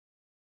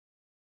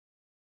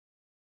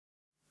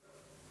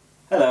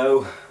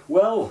Hello.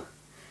 Well,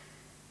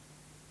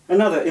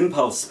 another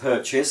impulse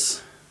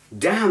purchase.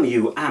 Damn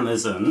you,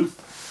 Amazon.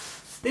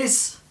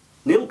 This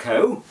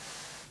Nilco,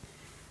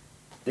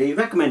 the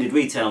recommended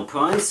retail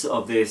price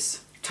of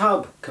this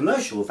tub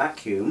commercial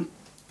vacuum,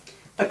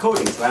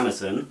 according to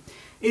Amazon,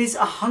 is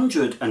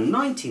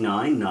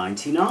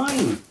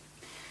 $199.99.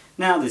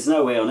 Now, there's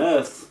no way on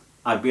earth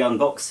I'd be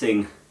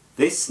unboxing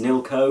this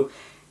Nilco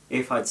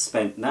if I'd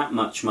spent that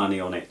much money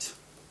on it.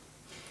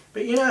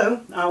 But you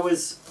know, I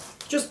was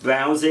just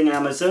browsing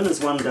Amazon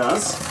as one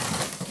does,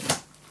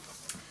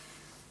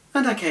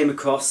 and I came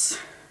across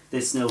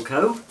this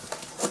Nilco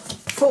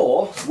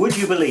for, would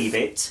you believe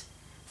it,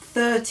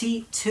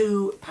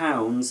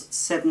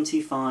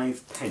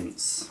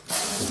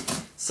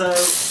 £32.75. So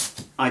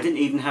I didn't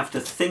even have to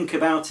think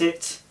about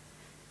it.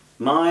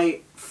 My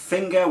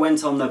finger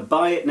went on the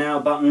buy it now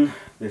button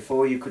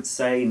before you could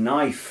say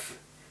knife.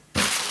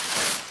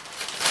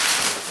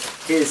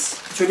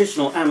 Here's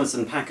traditional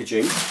Amazon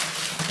packaging.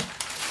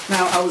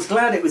 Now, I was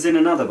glad it was in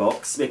another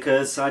box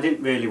because I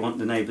didn't really want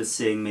the neighbours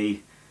seeing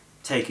me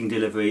taking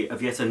delivery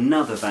of yet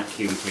another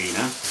vacuum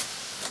cleaner.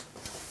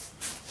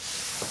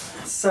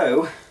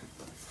 So,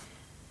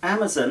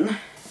 Amazon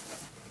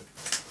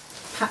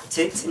packed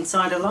it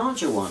inside a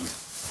larger one.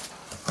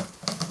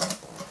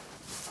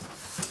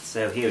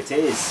 So here it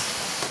is.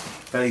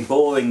 Very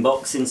boring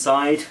box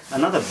inside.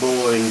 Another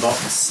boring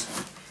box.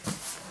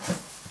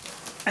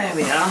 There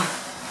we are.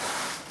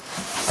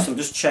 So I'm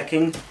just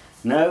checking.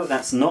 No,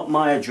 that's not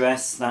my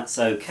address. That's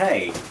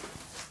okay.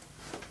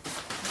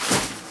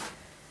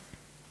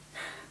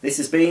 This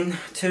has been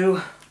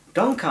to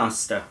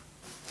Doncaster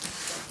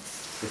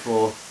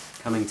before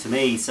coming to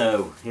me,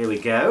 so here we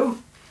go.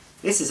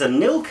 This is a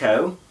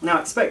Nilco. Now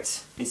I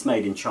expect it's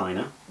made in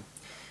China,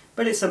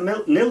 but it's a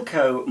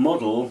Nilco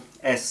model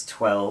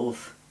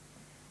S12.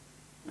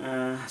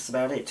 That's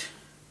about it.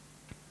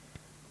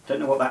 Don't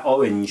know what that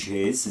orange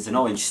is. It's an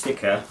orange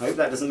sticker. I hope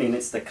that doesn't mean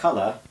it's the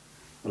colour.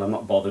 Well, I'm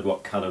not bothered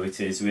what colour it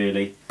is,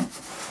 really.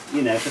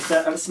 You know,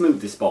 let's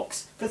move this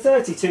box. For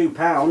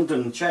 £32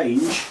 and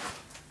change,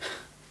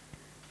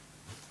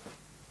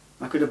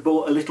 I could have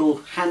bought a little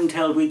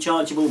handheld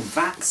rechargeable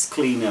vax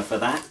cleaner for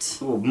that,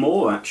 or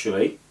more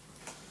actually.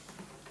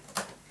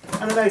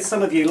 And I know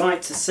some of you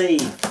like to see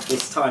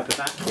this type of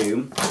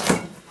vacuum,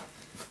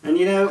 and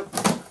you know,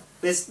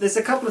 there's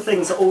a couple of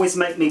things that always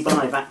make me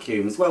buy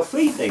vacuums. Well,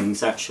 three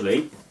things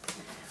actually.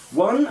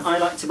 One, I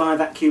like to buy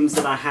vacuums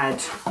that I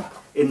had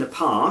in the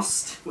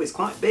past. Well, it's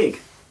quite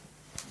big.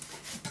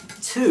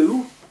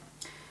 Two,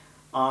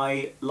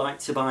 I like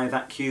to buy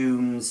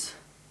vacuums,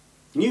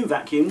 new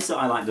vacuums that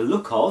I like the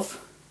look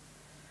of.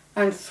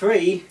 And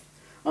three,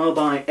 I'll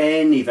buy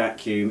any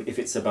vacuum if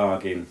it's a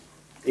bargain.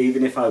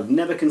 Even if I've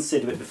never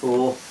considered it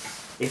before,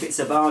 if it's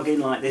a bargain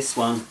like this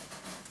one,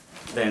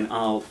 then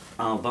I'll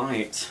buy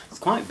it. It's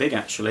quite big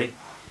actually.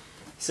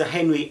 It's a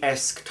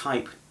Henry-esque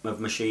type of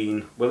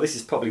machine. Well, this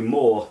is probably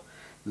more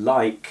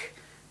like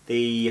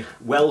the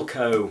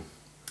Welco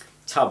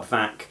tub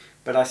vac,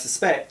 but I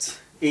suspect,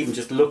 even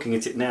just looking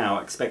at it now,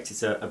 I expect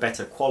it's a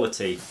better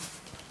quality.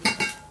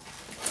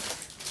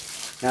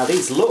 Now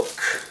these are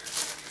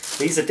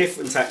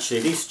different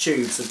actually. These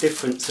tubes are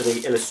different to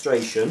the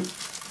illustration,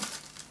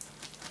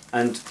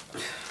 and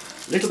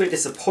a little bit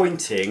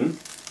disappointing.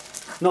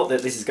 Not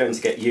that this is going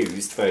to get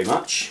used very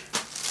much.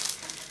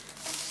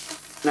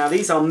 Now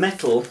these are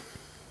metal,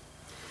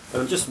 but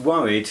I'm just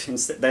worried,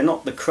 they're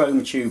not the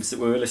chrome tubes that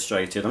were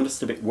illustrated. I'm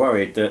just a bit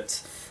worried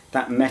that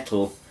that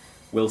metal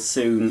will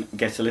soon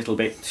get a little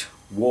bit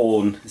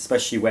worn,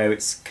 especially where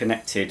it's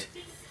connected.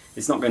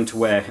 It's not going to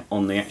wear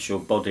on the actual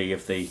body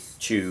of the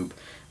tube,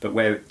 but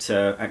where it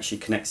actually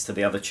connects to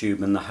the other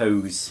tube and the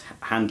hose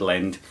handle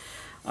end.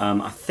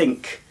 I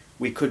think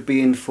we could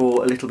be in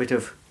for a little bit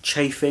of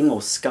chafing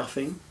or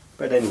scuffing.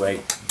 But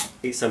anyway,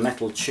 it's a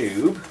metal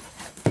tube.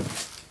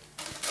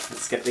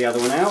 Let's get the other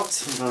one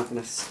out. I'm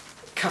going to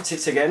cut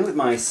it again with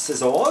my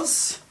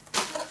scissors.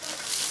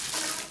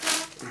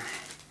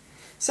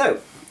 So,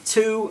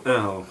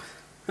 oh,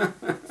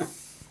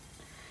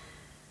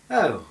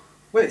 well,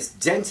 it's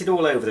dented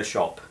all over the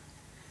shop.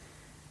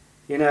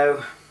 You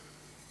know,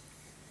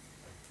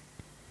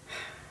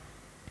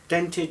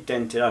 dented,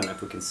 I don't know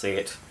if we can see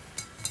it.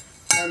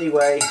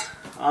 Anyway,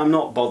 I'm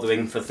not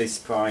bothering for this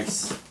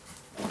price.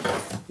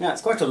 Now,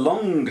 it's quite a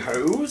long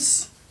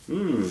hose.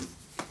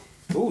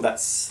 Oh,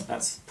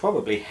 that's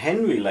probably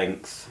Henry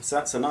length, so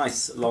that's a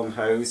nice long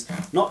hose.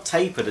 Not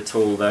tapered at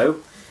all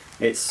though,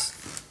 it's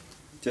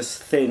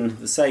just thin,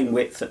 the same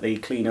width at the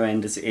cleaner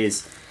end as it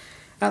is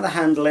at the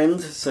handle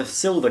end. It's a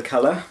silver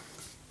colour.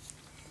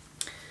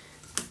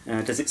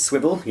 Does it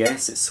swivel?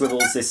 Yes, it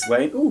swivels this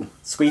way. Ooh,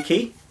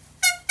 squeaky.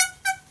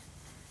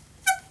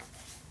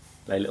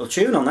 Play a little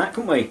tune on that,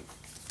 couldn't we?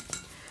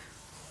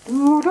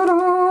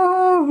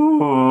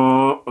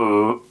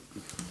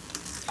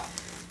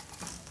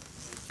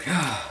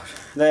 God,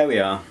 there we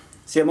are.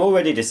 See, I'm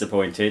already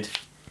disappointed.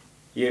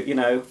 You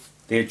know,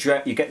 you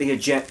get the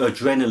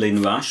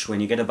adrenaline rush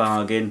when you get a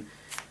bargain,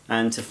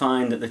 and to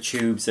find that the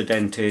tubes are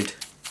dented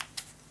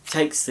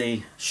takes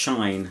the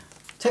shine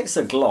Takes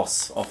a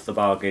gloss off the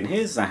bargain.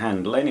 Here's the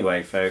handle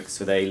anyway, folks,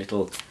 with a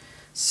little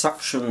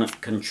suction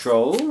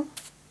control.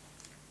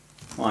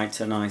 Quite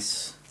a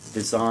nice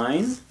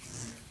design.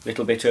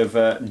 Little bit of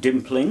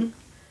dimpling,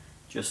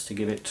 just to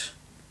give it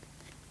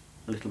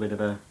a little bit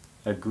of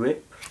a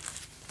grip.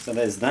 So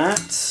there's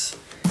that.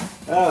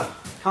 Oh,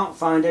 can't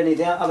find any of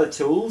the other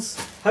tools.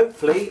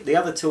 Hopefully the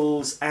other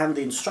tools and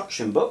the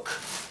instruction book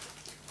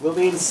will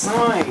be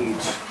inside.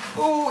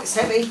 Oh, it's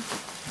heavy.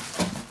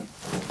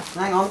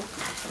 Hang on.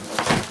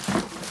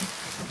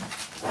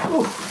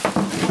 Ooh.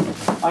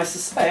 I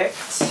suspect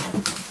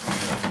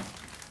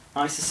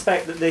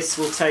that this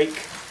will take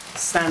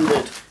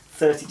standard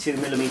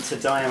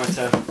 32mm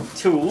diameter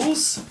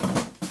tools.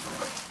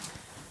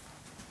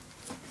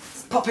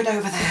 Let's pop it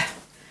over there.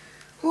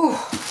 Ooh.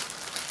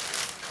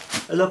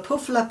 La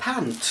puff la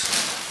pant.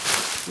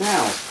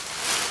 Now,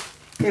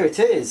 here it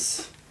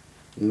is.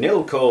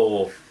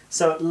 Nilco.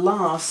 So at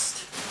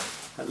last,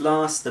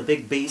 the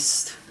big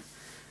beast,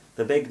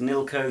 the big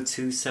Nilco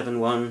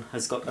 271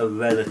 has got a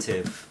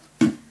relative.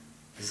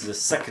 This is a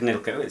second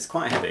Nilco. It's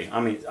quite heavy. I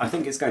mean, I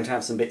think it's going to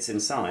have some bits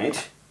inside.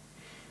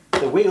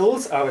 The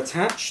wheels are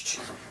attached.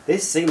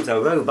 This seems a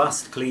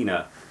robust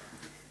cleaner.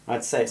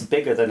 I'd say it's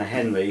bigger than a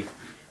Henry,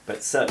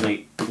 but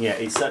certainly, yeah,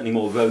 it's certainly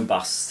more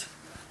robust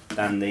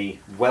than the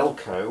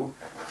Welco.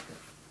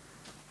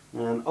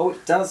 Oh,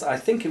 it does. I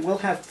think it will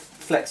have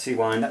flexi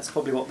wind. That's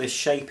probably what this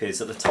shape is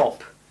at the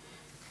top.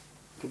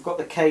 We've got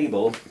the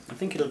cable. I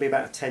think it'll be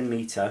about a 10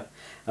 metre.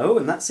 Oh,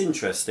 and that's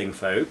interesting,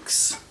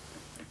 folks.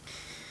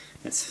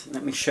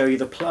 Let me show you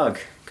the plug,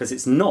 because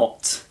it's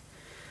not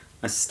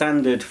a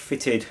standard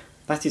fitted.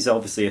 That is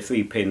obviously a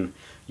 3-pin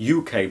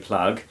UK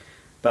plug,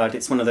 but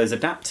it's one of those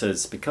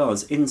adapters,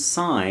 because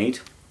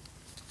inside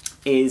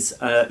is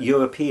a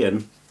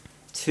European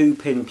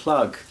 2-pin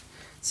plug.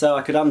 So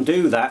I could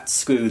undo that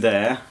screw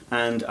there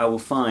and I will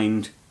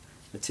find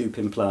a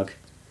 2-pin plug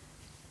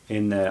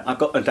in there. I've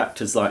got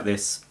adapters like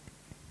this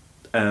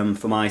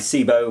for my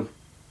Sebo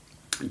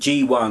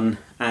G1,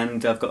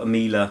 and I've got a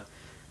Miele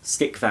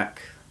stick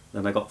vac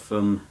that I got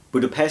from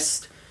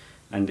Budapest,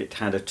 and it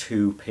had a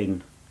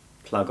 2-pin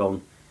plug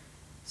on.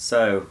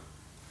 So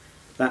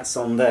that's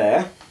on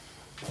there.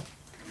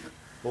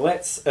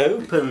 Let's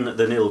open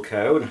the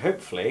Nilco and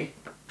hopefully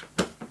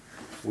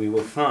we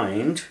will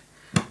find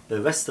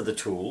the rest of the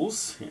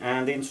tools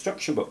and the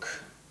instruction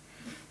book.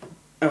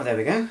 Oh, there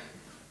we go.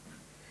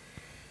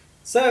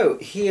 So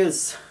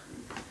here's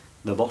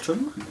the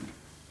bottom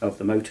of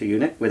the motor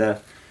unit with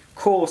a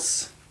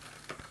coarsey,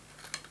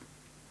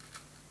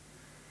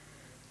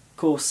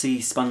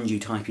 spongy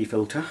typey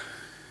filter.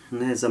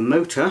 And there's a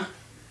motor.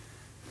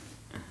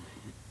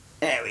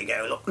 There we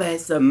go, look,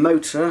 there's the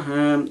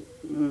motor.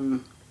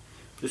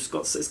 It's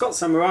got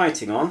some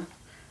writing on.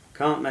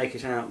 Can't make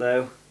it out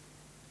though.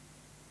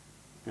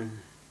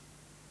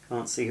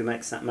 Can't see who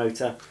makes that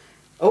motor.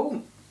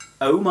 Oh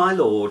my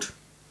lord.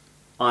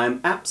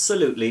 I'm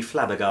absolutely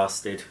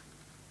flabbergasted.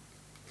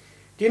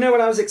 Do you know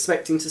what I was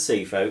expecting to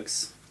see,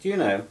 folks? Do you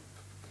know?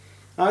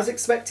 I was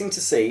expecting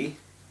to see,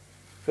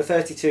 for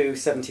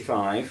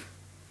 £32.75,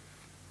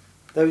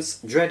 those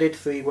dreaded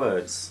 3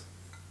 words.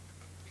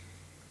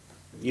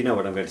 You know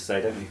what I'm going to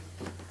say, don't you?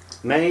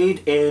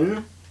 Made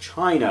in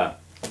China.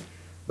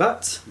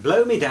 But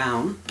blow me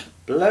down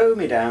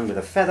with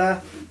a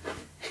feather.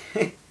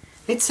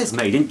 It says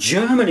made in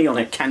Germany on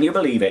it, can you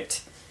believe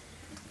it?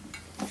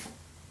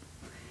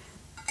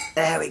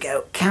 There we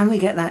go. Can we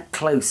get that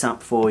close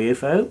up for you,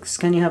 folks?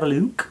 Can you have a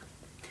look?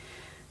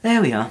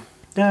 There we are.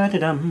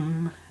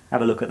 Da-da-dum.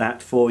 Have a look at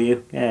that for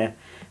you. Yeah,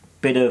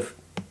 bit of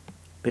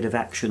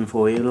action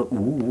for you. Look.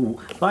 Ooh.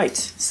 Right,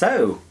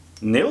 so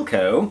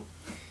Nilco,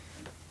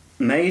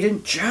 made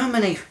in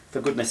Germany,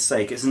 for goodness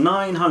sake. It's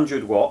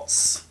 900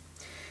 watts.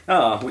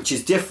 Which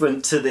is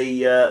different to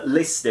the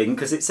listing,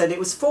 because it said it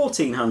was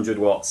 1400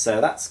 watts, so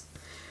that's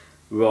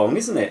wrong,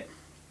 isn't it?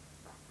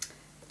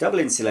 Double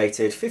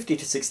insulated, 50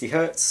 to 60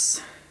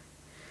 hertz.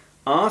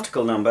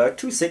 Article number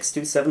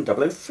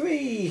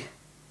 2627003.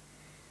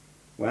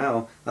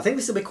 Wow, I think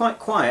this will be quite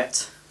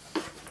quiet.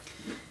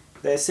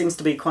 There seems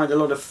to be quite a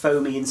lot of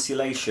foamy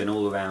insulation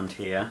all around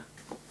here.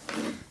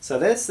 So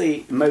there's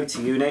the motor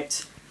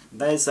unit,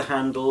 there's the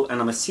handle, and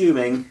I'm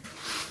assuming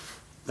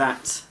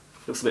that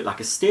looks a bit like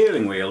a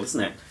steering wheel,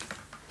 doesn't it?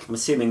 I'm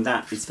assuming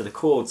that is for the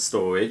cord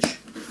storage.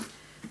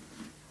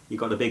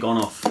 You've got a big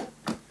on-off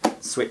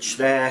switch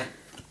there.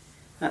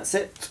 That's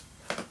it.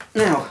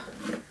 Now,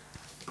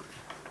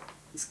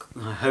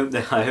 I hope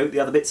the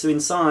other bits are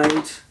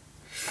inside.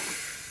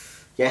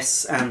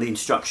 Yes, and the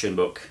instruction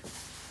book.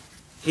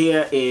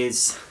 Here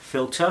is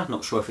filter.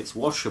 Not sure if it's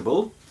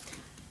washable.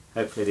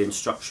 Hopefully the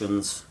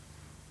instructions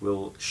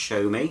will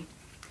show me.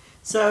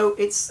 So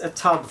it's a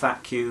tub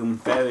vacuum,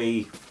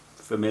 very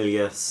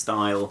familiar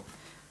style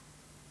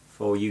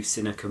for use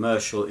in a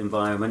commercial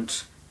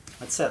environment.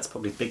 I'd say it's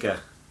probably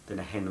bigger than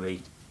a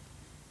Henry,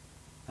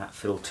 that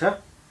filter.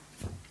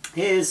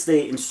 Here's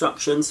the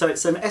instructions. So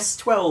it's an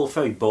S12,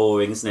 very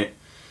boring, isn't it?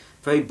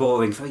 Very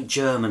boring, very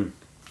German.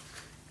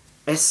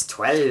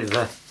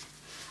 S12.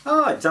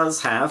 Oh, it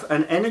does have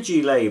an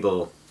energy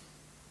label.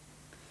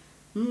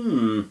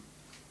 Not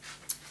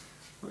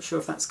sure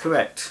if that's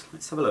correct.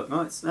 Let's have a look.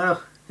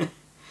 Oh, it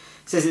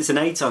says it's an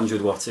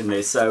 800 watt in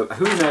this, so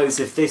who knows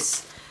if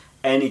this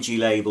energy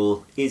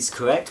label is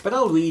correct, but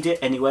I'll read it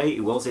anyway.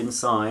 It was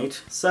inside.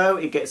 So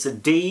it gets a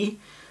D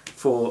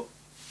for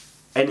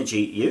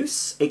energy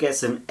use. It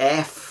gets an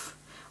F.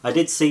 I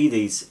did see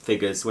these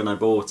figures when I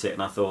bought it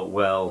and I thought,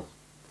 well,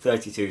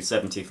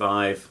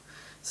 3275.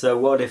 So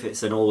what if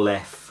it's an all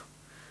F?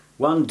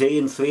 1 D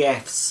and 3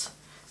 Fs.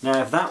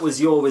 Now if that was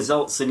your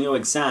results in your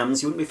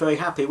exams, you wouldn't be very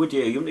happy, would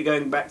you? You wouldn't be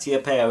going back to your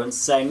parents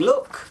saying,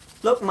 look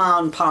ma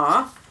and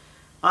pa,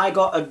 I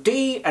got a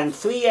D and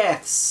 3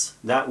 Fs.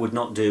 That would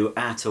not do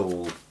at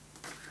all.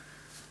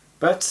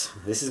 But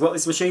this is what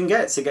this machine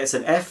gets. It gets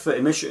an F for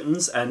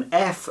emissions, an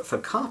F for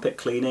carpet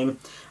cleaning,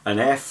 an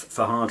F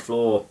for hard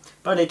floor.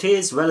 But it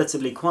is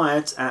relatively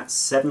quiet at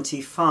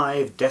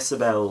 75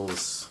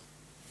 decibels.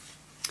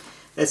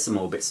 There's some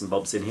more bits and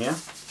bobs in here.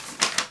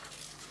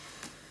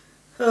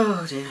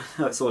 Oh dear,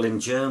 oh, it's all in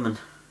German.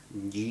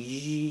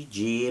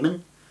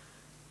 German.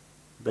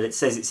 But it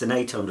says it's an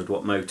 800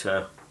 watt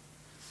motor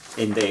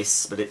in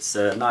this, but it's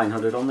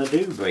 900 on the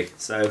Dubry.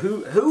 So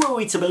who are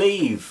we to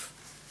believe?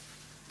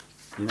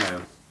 You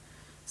know.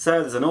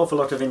 So there's an awful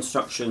lot of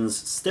instructions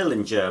still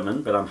in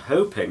German, but I'm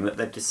hoping that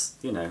they're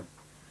just, you know,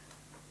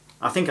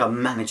 I think I've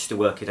managed to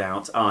work it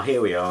out. Ah,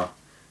 here we are.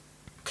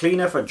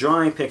 Cleaner for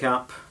dry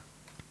pickup.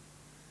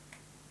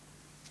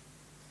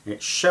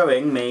 It's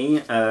showing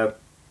me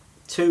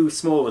 2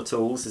 smaller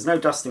tools. There's no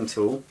dusting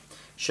tool.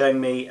 Showing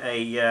me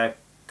a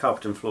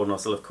carpet and floor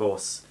nozzle, of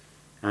course.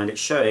 And it's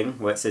showing,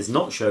 where it says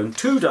not shown,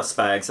 2 dust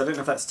bags. I don't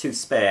know if that's 2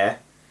 spare.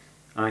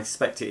 I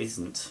expect it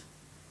isn't.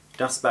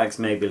 Dust bags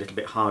may be a little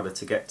bit harder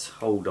to get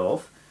hold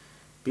of.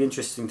 Be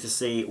interesting to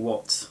see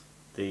what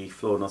the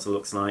floor nozzle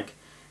looks like.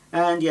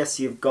 And yes,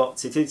 you've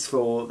got, it is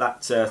for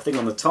that thing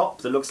on the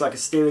top that looks like a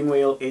steering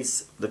wheel,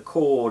 is the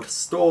cord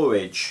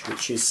storage,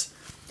 which is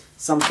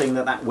something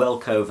that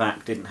Welco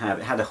vac didn't have.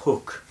 It had a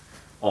hook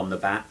on the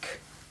back.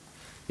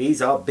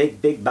 These are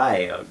big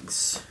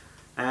bags.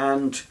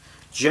 And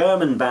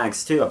German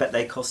bags too. I bet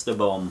they cost a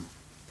bomb.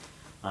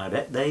 I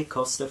bet they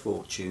cost a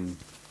fortune.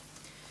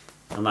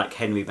 Unlike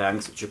Henry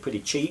bags, which are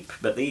pretty cheap,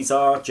 but these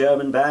are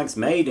German bags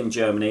made in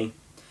Germany.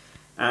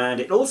 And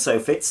it also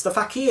fits the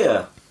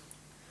Fakir.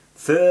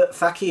 Für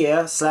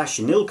Fakir /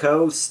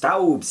 Nilco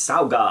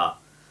Staubsauger.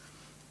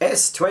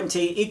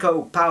 S20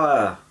 Eco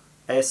Power.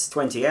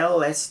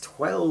 S20L,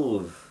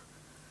 S12.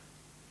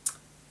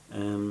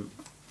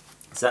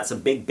 So that's a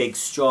big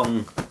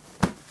strong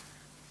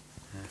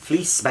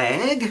fleece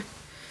bag.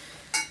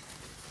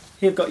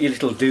 You've got your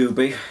little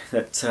doobie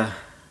that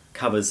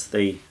covers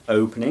the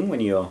opening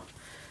when you're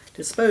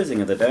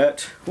disposing of the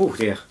dirt. Oh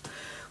dear.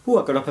 Oh,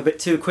 I got up a bit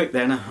too quick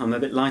then. I'm a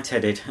bit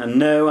lightheaded. And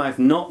no, I've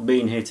not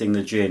been hitting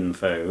the gin,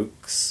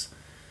 folks.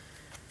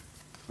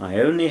 I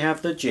only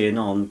have the gin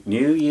on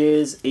New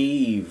Year's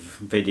Eve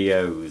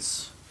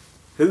videos.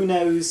 Who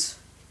knows?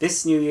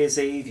 This New Year's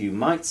Eve you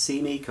might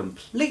see me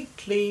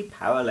completely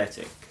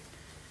paralytic.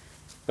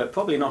 But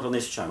probably not on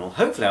this channel.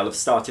 Hopefully I'll have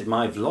started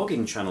my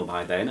vlogging channel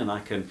by then and I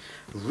can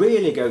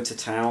really go to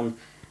town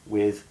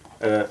with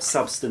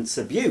substance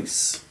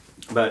abuse.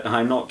 But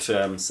I'm not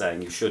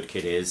saying you should,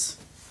 kiddies.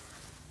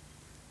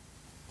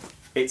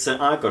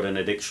 I've got an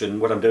addiction,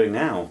 what I'm doing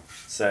now.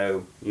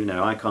 So, you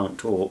know, I can't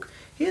talk.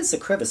 Here's the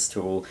crevice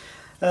tool.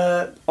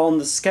 On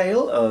the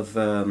scale of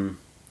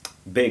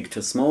big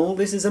to small,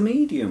 this is a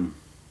medium.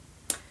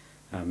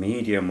 A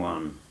medium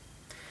one.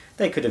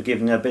 They could have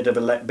given a bit of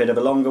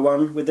a longer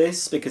one with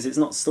this because it's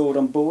not stored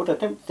on board. I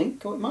don't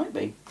think, or it might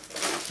be.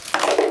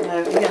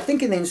 Yeah, I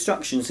think in the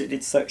instructions it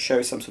did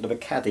show some sort of a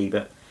caddy,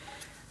 but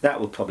that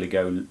will probably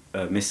go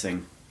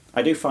missing.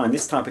 I do find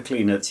this type of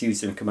cleaner that's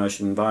used in a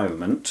commercial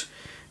environment,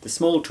 the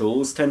small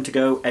tools tend to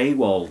go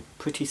AWOL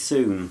pretty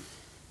soon.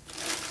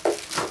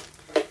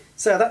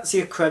 So that's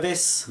your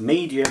crevice,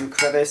 medium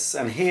crevice,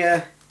 and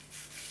here,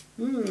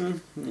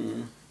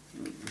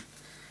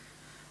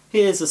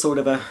 here's a sort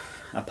of a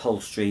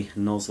upholstery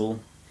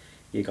nozzle.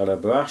 You got a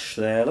brush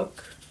there,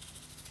 look.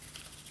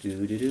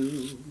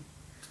 Doo-doo-doo.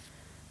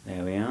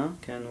 There we are,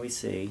 can we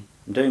see?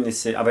 I'm doing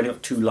this, I've only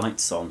got 2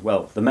 lights on.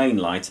 Well, the main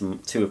light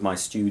and 2 of my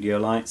studio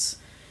lights.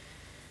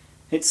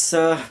 It's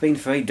been a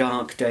very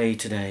dark day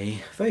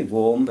today. Very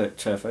warm, but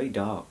very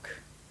dark.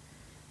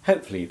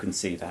 Hopefully you can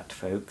see that,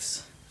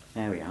 folks.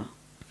 There we are.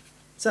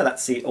 So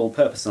that's the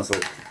all-purpose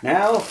nozzle.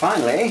 Now,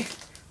 finally,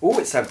 oh,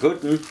 it's a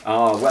good one.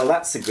 Oh, well,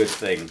 that's a good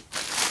thing.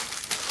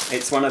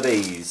 It's one of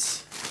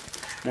these.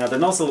 Now, the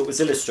nozzle that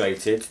was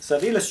illustrated, so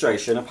the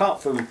illustration,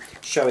 apart from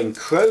showing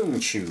chrome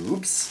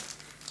tubes,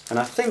 and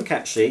I think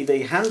actually the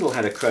handle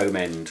had a chrome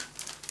end.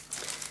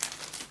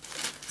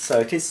 So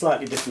it is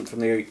slightly different from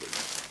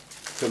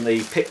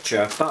the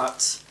picture,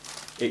 but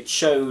it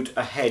showed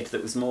a head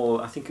that was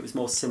more, I think it was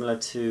more similar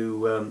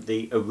to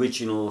the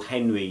original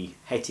Henry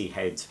Hetty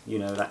head, you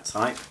know, that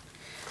type.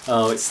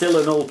 Oh, it's still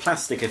an all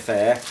plastic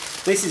affair.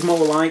 This is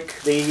more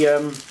like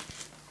the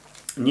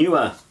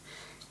newer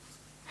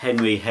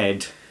Henry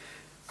head.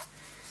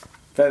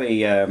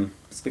 very,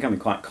 it's becoming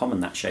quite common,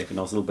 that shape of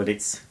nozzle, but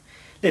it's a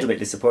little bit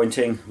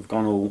disappointing. We've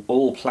gone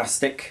all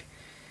plastic.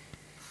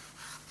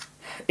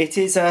 It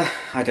is I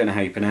don't know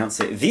how you pronounce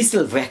it,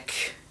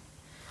 Wieselweg.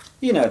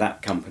 You know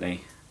that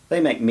company. They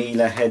make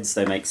Miele heads,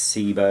 they make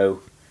Sibo.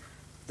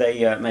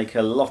 They make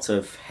a lot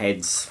of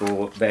heads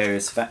for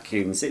various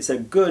vacuums. It's a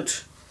good,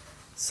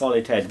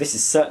 solid head. This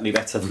is certainly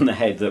better than the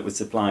head that was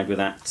supplied with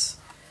that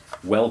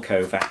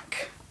Welco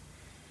vac.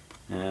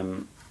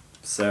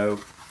 So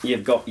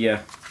you've got your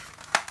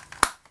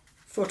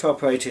foot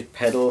operated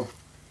pedal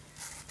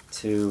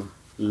to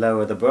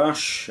lower the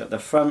brush at the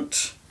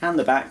front and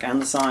the back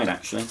and the side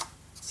actually.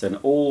 It's an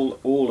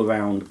all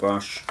around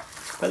brush,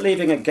 but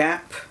leaving a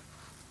gap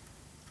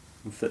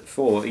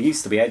for, it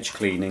used to be edge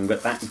cleaning,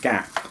 but that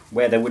gap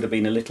where there would have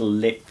been a little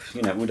lip,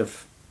 you know, it would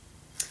have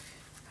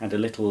had a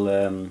little,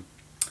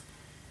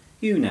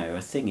 you know, a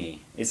thingy.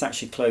 It's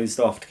actually closed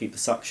off to keep the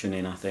suction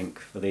in, I think,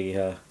 for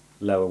the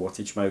lower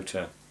wattage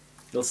motor.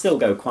 It'll still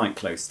go quite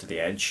close to the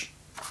edge,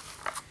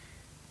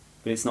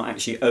 but it's not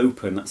actually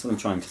open, that's what I'm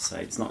trying to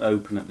say. It's not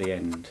open at the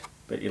end,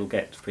 but it'll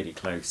get pretty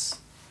close.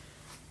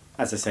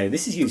 As I say,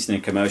 this is used in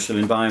a commercial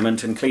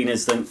environment, and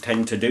cleaners don't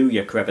tend to do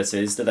your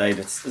crevices, do they?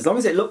 As long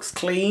as it looks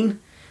clean,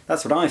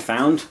 that's what I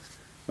found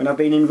when I've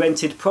been in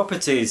rented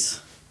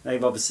properties.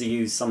 They've obviously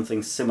used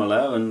something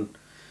similar and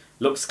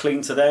looks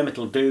clean to them,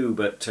 it'll do,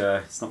 but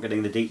it's not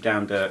getting the deep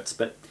down dirt.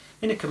 But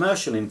in a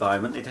commercial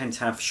environment, they tend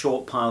to have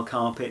short pile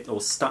carpet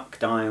or stuck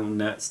down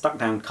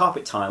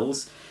carpet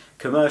tiles,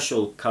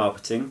 commercial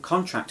carpeting,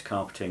 contract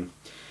carpeting,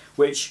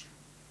 which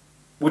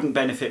wouldn't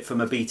benefit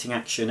from a beating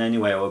action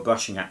anyway, or a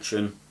brushing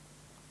action.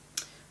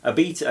 A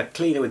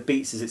cleaner with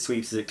beats as it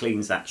sweeps as it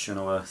cleans action,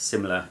 or a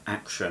similar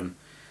action,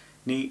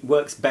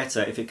 works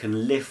better if it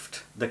can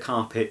lift the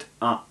carpet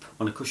up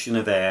on a cushion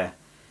of air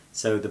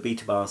so the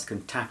beater bars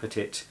can tap at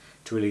it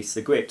to release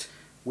the grit.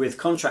 With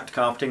contract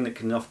carpeting that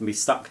can often be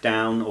stuck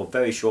down or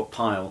very short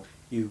pile,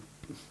 you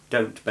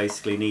don't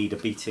basically need a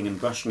beating and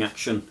brushing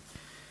action,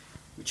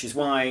 which is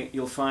why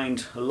you'll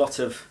find a lot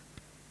of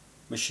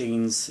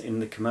machines in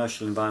the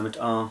commercial environment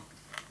are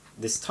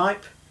this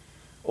type,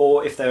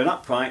 or if they're an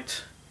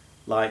upright,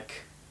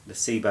 like the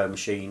Sibo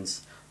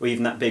machines, or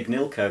even that big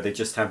Nilco, they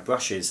just have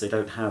brushes, they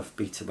don't have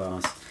beater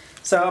bars.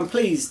 So I'm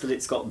pleased that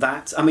it's got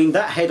that. I mean,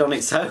 that head on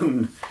its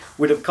own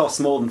would have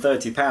cost more than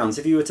 £30.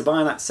 If you were to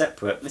buy that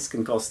separate, this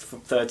can cost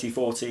 30,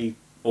 40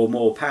 or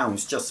more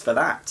pounds just for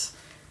that.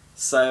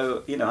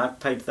 So, you know,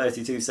 I've paid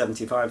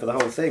 £32.75 for the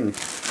whole thing.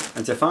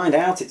 And to find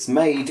out it's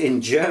made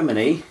in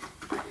Germany,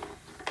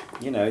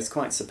 you know, it's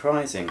quite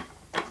surprising.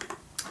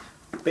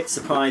 A bit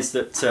surprised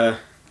that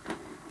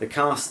the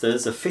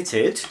casters are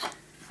fitted.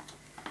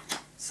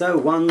 So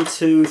 1,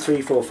 2,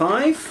 3, 4,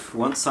 5.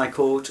 Once I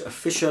caught a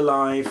fish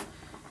alive,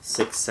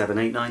 6, 7,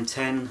 8, 9,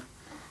 10.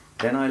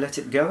 Then I let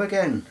it go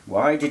again.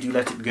 Why did you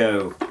let it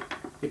go?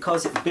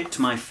 Because it bit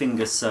my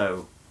finger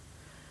so.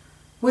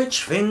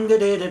 Which finger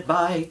did it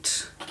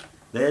bite?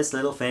 This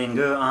little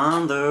finger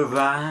on the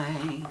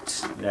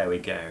right. There we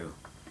go.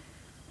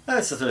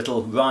 That's just a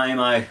little rhyme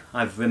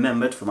I've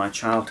remembered from my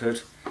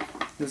childhood.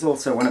 There's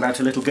also one about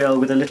a little girl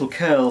with a little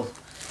curl,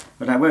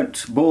 but I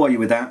won't bore you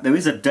with that. There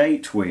is a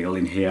date wheel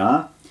in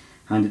here,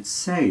 and it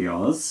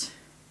says,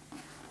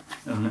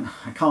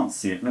 I can't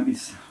see it,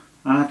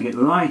 I'll have to get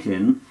the light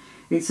in.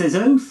 It says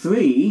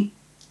 03,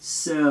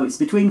 so it's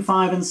between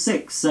 5 and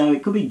 6, so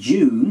it could be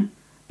June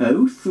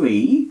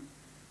 03,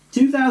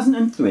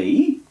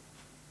 2003.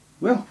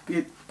 Well,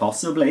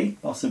 possibly.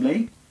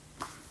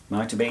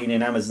 Might have been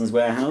in Amazon's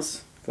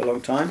warehouse for a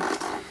long time.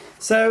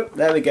 So,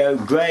 there we go,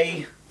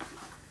 grey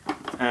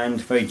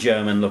and very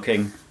German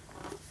looking.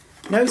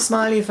 No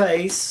smiley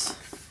face.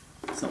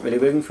 There's not really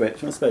room for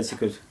it. I suppose you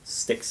could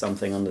stick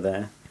something under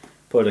there.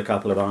 Put a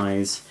couple of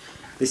eyes.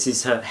 This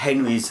is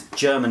Henry's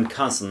German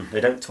cousin.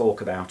 They don't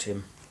talk about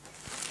him.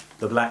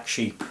 The black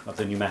sheep of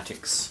the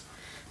pneumatics.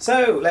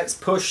 So, let's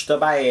push the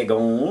bag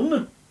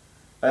on.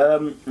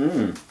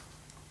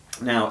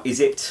 Now, is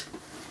it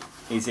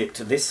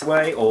this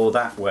way or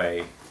that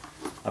way?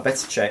 I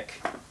better check.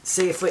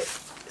 See if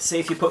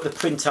you put the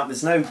print up.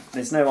 There's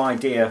no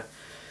idea.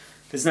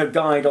 There's no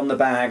guide on the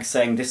bag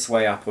saying this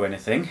way up or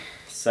anything.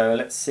 So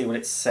let's see what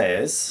it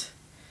says.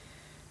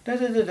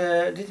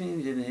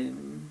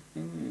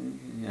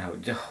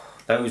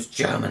 Those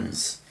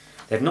Germans.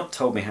 They've not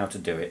told me how to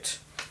do it.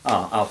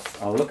 I'll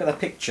look at the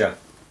picture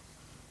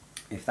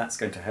if that's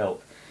going to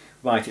help.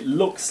 Right, it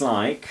looks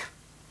like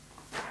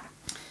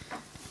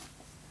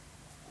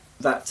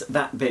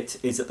that bit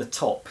is at the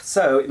top,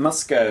 so it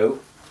must go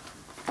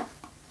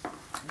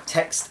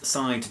text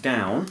side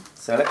down.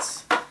 So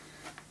let's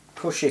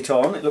push it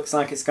on. It looks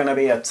like it's going to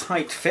be a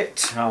tight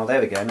fit. Oh,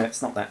 there we go. No,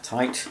 it's not that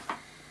tight.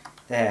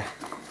 There.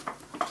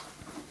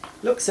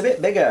 Looks a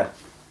bit bigger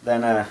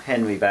than a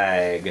Henry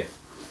bag.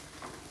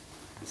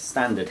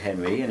 Standard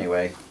Henry,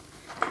 anyway.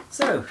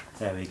 So,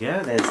 there we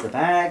go. There's the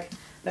bag.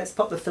 Let's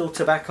pop the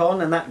filter back on,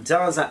 and that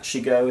does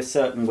actually go a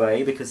certain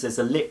way because there's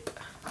a lip.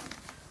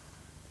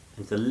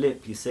 There's a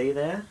lip, you see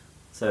there?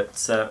 So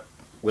it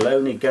will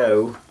only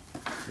go,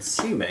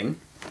 assuming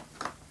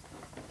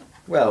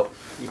well,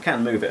 you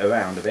can move it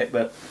around a bit,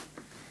 but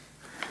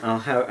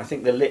I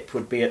think the lip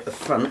would be at the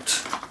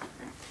front.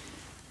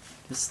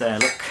 Just there,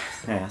 look.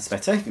 There, that's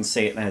better. You can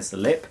see it, there's the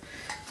lip.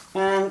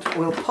 And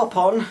we'll pop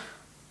on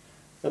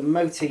the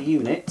motor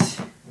unit.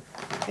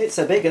 It's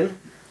a big one.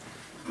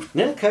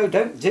 Nilco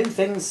don't do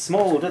things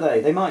small, do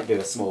they? They might do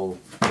a small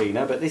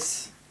cleaner, but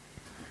this...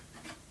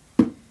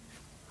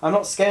 I'm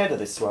not scared of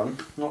this one.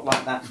 Not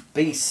like that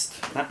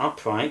beast, that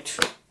upright.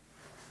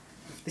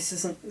 This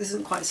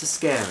isn't quite so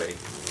scary.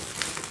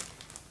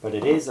 But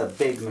it is a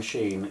big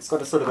machine. It's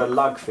got a sort of a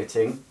lug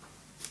fitting.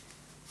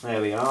 There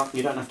we are.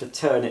 You don't have to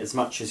turn it as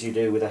much as you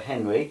do with a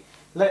Henry.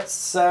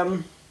 Let's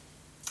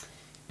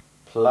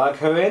plug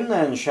her in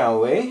then,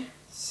 shall we?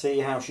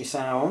 See how she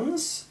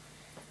sounds.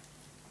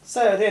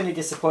 So the only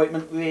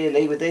disappointment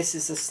really with this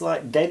is the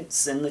slight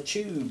dents in the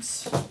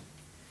tubes.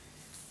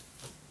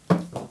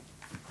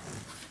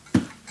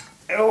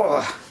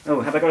 Oh,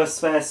 have I got a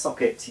spare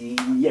socket?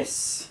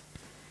 Yes.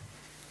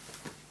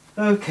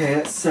 Okay,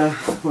 let's,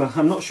 well,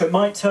 I'm not sure, it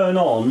might turn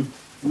on.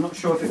 I'm not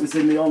sure if it was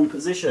in the on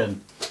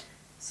position.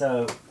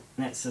 So,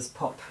 let's just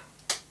pop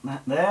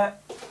that there.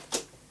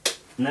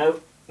 No,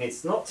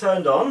 it's not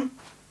turned on.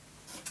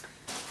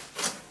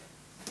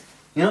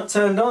 You're not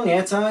turned on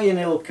yet, are you,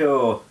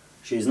 Nilco?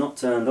 She's not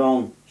turned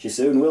on. She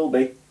soon will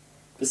be.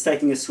 Just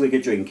taking a swig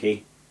of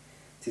drinky.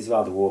 It is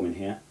rather warm in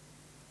here.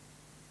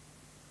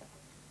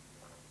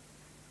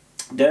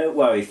 Don't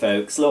worry,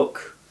 folks,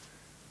 look.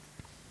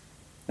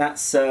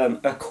 That's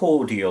a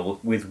cordial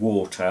with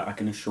water, I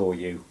can assure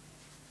you.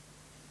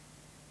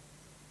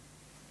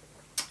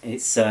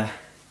 It's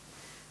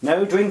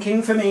no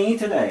drinking for me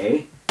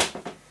today.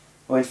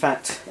 Or in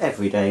fact,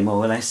 every day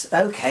more or less.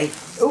 Okay.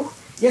 Oh,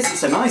 yes,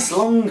 it's a nice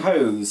long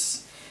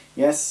hose.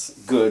 Yes,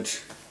 good.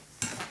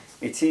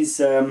 It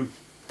is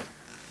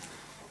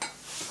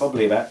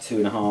probably about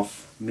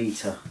 2.5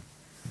 metre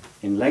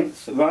in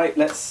length. Right,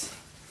 let's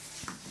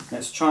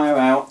try her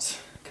out.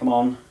 Come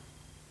on,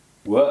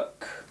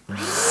 work.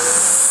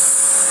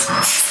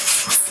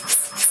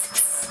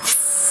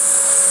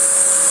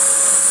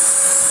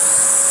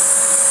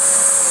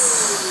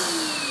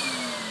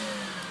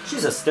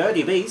 She's a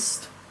sturdy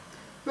beast.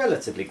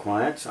 Relatively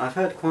quiet. I've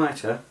heard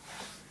quieter.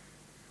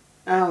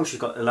 Oh, she's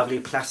got a lovely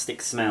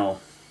plastic smell.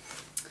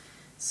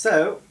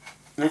 So,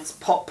 let's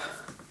pop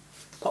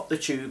the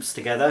tubes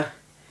together.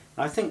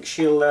 I think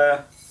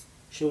she'll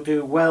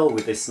do well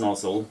with this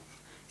nozzle.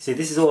 See,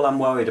 this is all I'm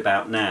worried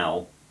about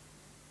now.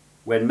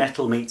 When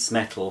metal meets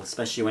metal,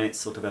 especially when it's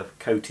sort of a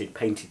coated,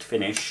 painted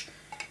finish,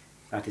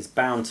 that is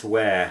bound to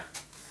wear.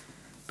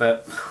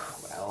 But,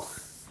 well,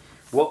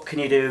 what can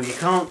you do? You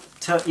can't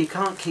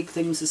keep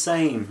things the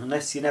same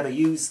unless you never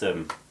use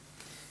them.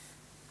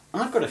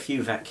 I've got a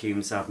few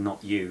vacuums I've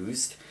not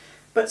used,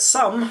 but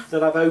some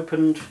that I've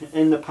opened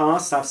in the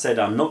past, I've said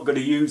I'm not going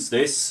to use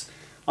this.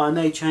 I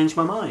may change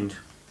my mind.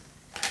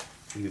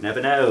 You never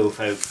know,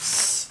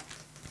 folks.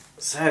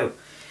 So,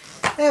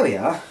 there we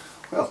are.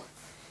 Well,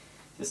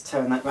 just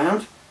turn that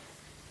round.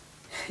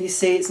 You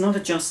see, it's not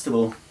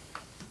adjustable.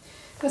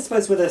 I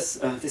suppose with this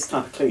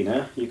type of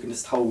cleaner, you can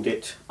just hold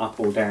it up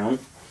or down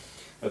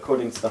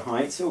according to the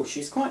height. Oh,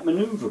 she's quite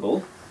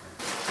manoeuvrable.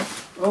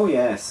 Oh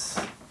yes,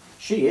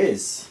 she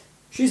is.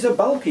 She's a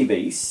bulky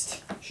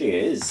beast. She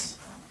is.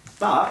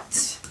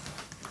 But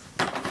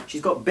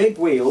she's got big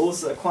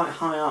wheels that are quite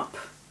high up.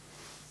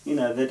 You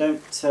know, they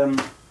don't...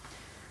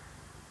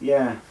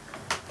 yeah,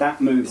 that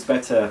moves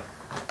better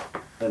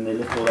than the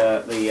little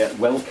the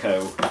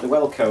Welco. The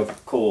Welco,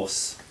 of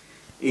course,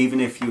 even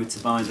if you were to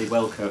buy the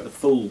Welco at the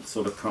full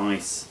sort of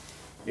price,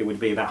 it would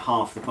be about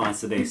half the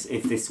price of this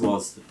if this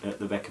was at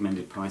the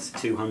recommended price of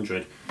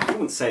 £200. I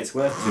wouldn't say it's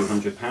worth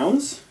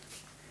 £200,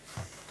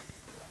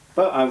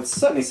 but I would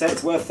certainly say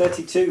it's worth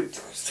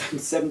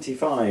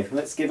 £32.75.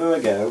 Let's give her a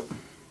go.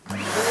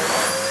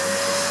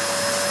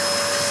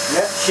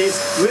 Yep, she's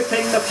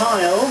gripping the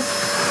pile.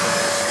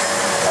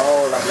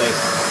 Oh, lovely.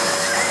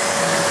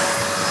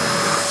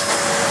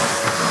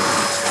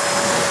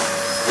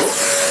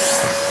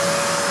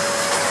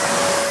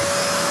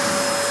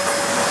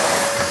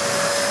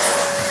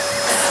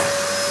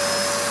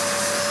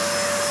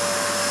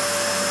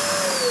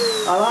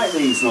 I like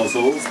these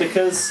nozzles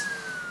because,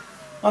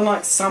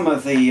 unlike some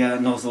of the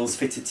nozzles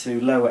fitted to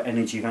lower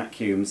energy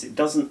vacuums, it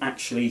doesn't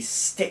actually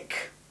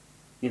stick.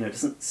 You know, it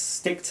doesn't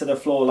stick to the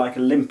floor like a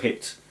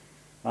limpet,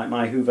 like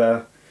my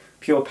Hoover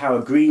Pure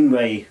Power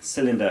Greenway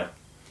cylinder.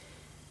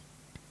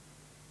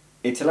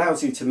 It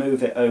allows you to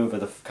move it over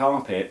the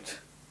carpet,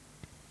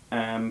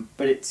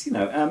 but it's, you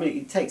know, I mean,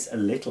 it takes a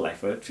little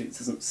effort. It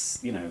doesn't,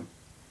 you know,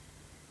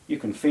 you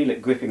can feel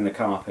it gripping the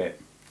carpet,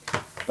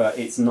 but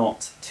it's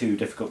not too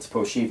difficult to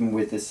push, even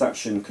with the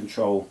suction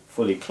control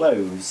fully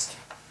closed.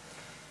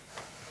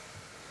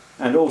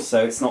 And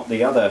also, it's not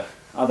the other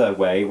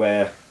way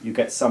where you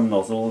get some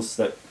nozzles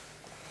that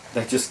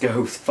they just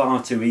go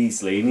far too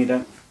easily,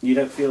 and you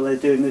don't feel they're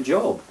doing the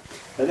job.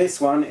 But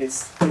this one,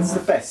 it's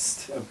the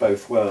best of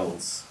both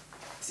worlds.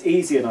 It's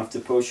easy enough to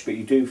push, but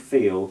you do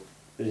feel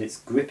that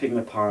it's gripping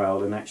the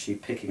pile and actually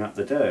picking up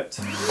the dirt.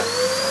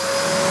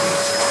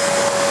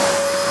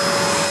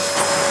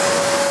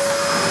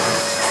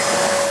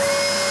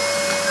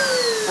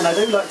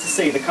 I do like to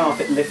see the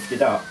carpet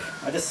lifted up.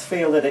 I just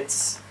feel that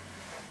it's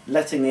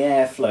letting the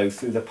air flow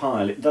through the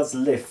pile. It does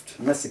lift,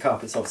 unless the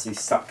carpet's obviously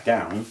stuck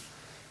down.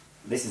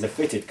 This is a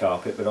fitted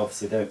carpet, but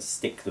obviously don't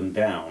stick them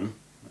down,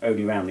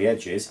 only around the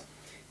edges.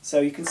 So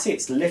you can see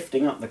it's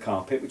lifting up the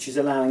carpet, which is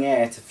allowing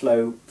air to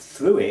flow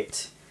through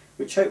it,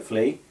 which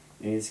hopefully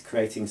is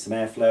creating some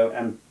airflow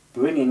and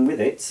bringing with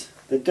it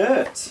the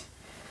dirt.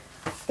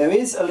 There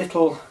is a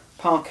little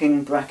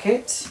parking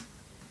bracket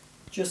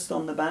just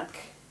on the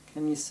back,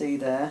 can you see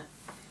there?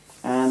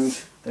 And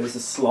there is a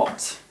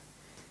slot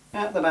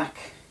at the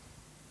back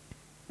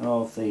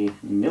of the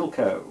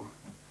Nilco.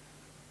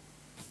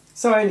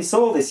 So I only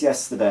saw this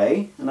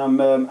yesterday, and I'm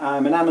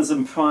an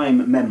Amazon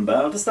Prime member.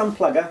 I'll just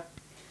unplug her,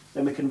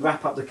 then we can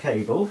wrap up the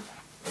cable.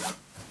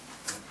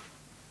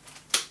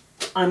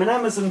 I'm an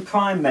Amazon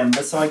Prime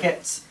member, so I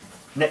get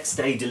next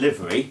day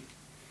delivery.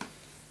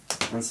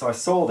 And so I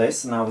saw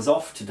this, and I was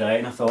off today,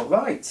 and I thought,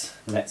 right,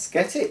 let's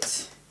get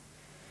it.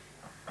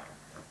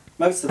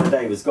 Most of the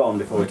day was gone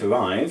before it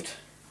arrived,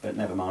 but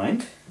never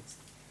mind.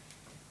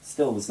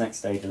 Still was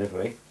next day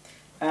delivery.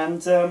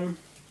 And so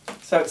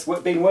it's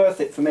been worth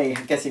it for me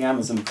getting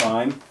Amazon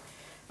Prime.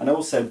 And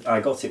also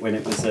I got it when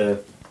it was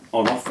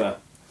on offer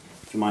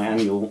for my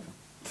annual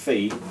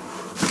fee,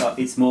 but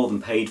it's more than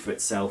paid for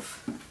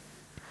itself.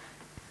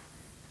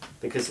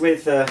 Because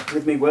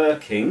with me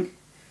working,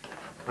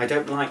 I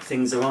don't like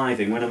things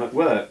arriving when I'm at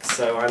work,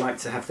 so I like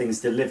to have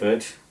things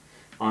delivered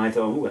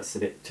either, oh that's a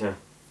bit,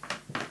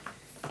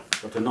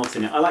 got a knot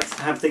in it. I like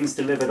to have things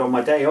delivered on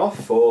my day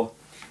off, or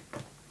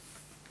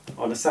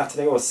on a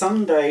Saturday or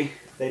Sunday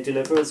they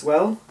deliver as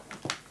well.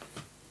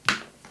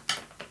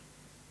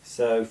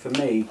 So for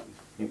me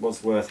it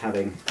was worth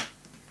having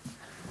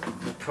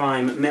the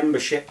Prime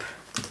membership.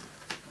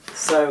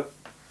 So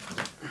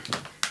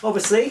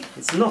obviously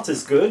it's not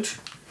as good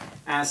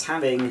as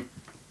having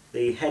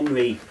the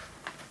Henry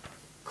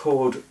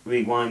cord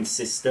rewind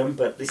system,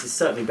 but this is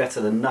certainly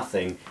better than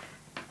nothing.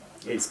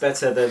 It's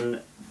better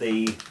than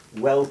the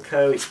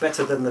Welco, it's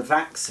better than the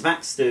Vax.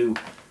 Vax do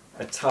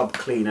a tub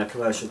cleaner,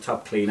 commercial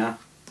tub cleaner,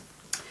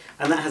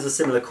 and that has a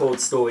similar cord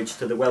storage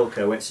to the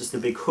Welco, where it's just a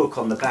big hook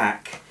on the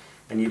back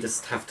and you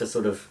just have to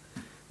sort of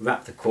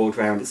wrap the cord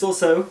round. It's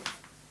also,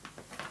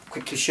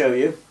 quickly show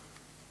you,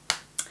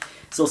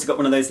 it's also got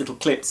one of those little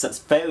clips that's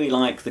very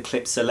like the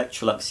clips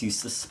Electrolux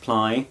used to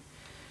supply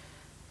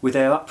with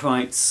their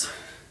uprights.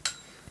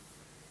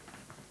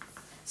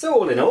 So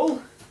all in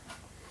all,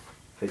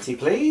 pretty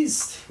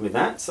pleased with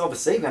that.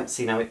 Obviously we haven't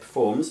seen how it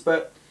performs,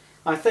 but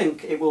I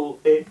think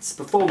its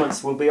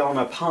performance will be on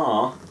a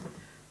par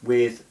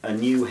with a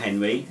new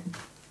Henry.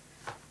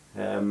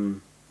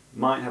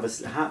 Might have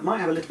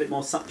a little bit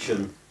more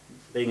suction,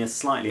 being a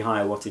slightly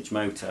higher wattage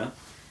motor.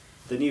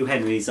 The new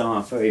Henrys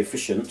are very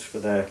efficient for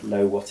their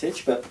low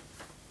wattage, but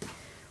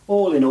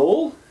all in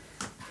all,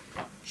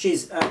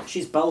 she's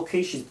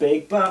bulky, she's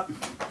big, but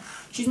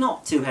she's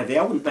not too heavy.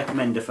 I wouldn't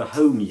recommend her for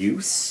home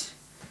use,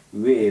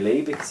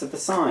 really, because of the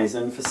size.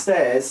 And for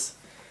stairs,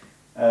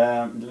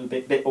 a little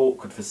bit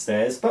awkward for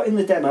stairs. But in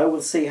the demo,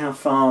 we'll see how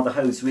far the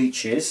hose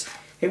reaches.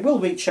 It will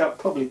reach up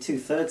probably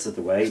 2/3 of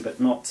the way, but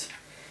not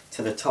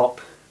to the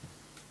top.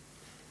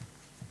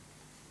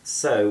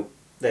 So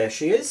there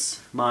she is,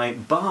 my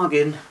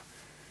bargain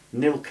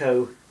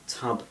Nilco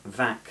tub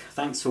vac.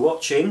 Thanks for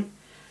watching.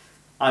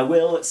 I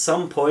will at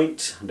some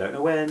point, I don't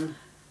know when,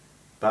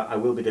 but I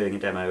will be doing a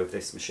demo of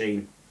this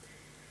machine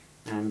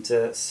and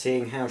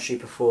seeing how she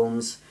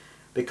performs.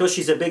 Because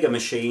she's a bigger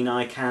machine,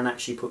 I can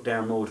actually put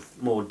down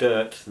more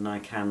dirt than I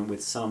can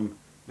with some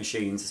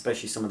machines,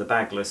 especially some of the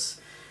bagless.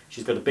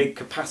 She's got a big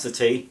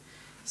capacity,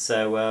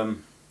 so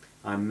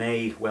I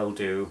may well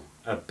do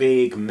a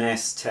big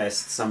mess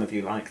test. Some of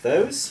you like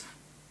those.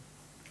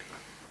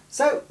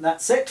 So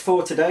that's it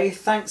for today.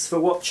 Thanks for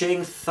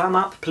watching. Thumb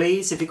up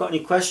please if you've got any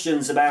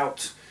questions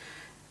about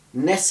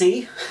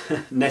Nessie.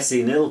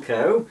 Nessie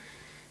Nilco.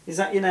 Is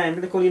that your name? I'm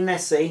going to call you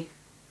Nessie.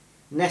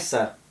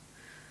 Nessa.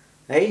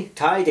 Hey?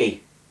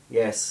 Tidy.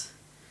 Yes.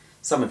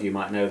 Some of you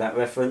might know that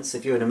reference.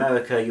 If you're in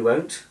America you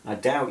won't. I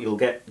doubt you'll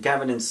get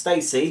Gavin and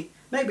Stacey.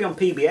 Maybe on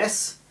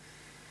PBS.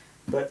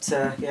 But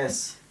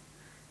yes.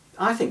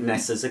 I think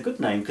Nessa's a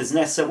good name because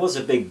Nessa was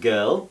a big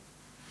girl.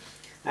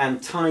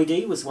 And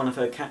tidy was one of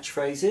her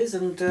catchphrases,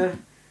 and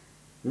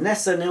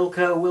Nessa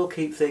Nilco will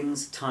keep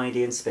things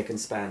tidy and spick and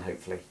span,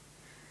 hopefully.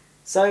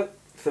 So,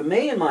 for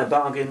me and my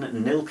bargain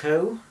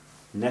Nilco,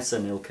 Nessa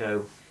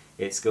Nilco,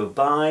 it's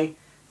goodbye.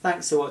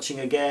 Thanks for watching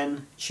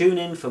again. Tune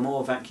in for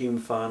more vacuum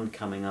fun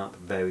coming up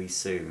very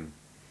soon.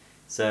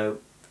 So,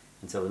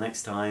 until the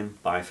next time,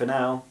 bye for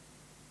now.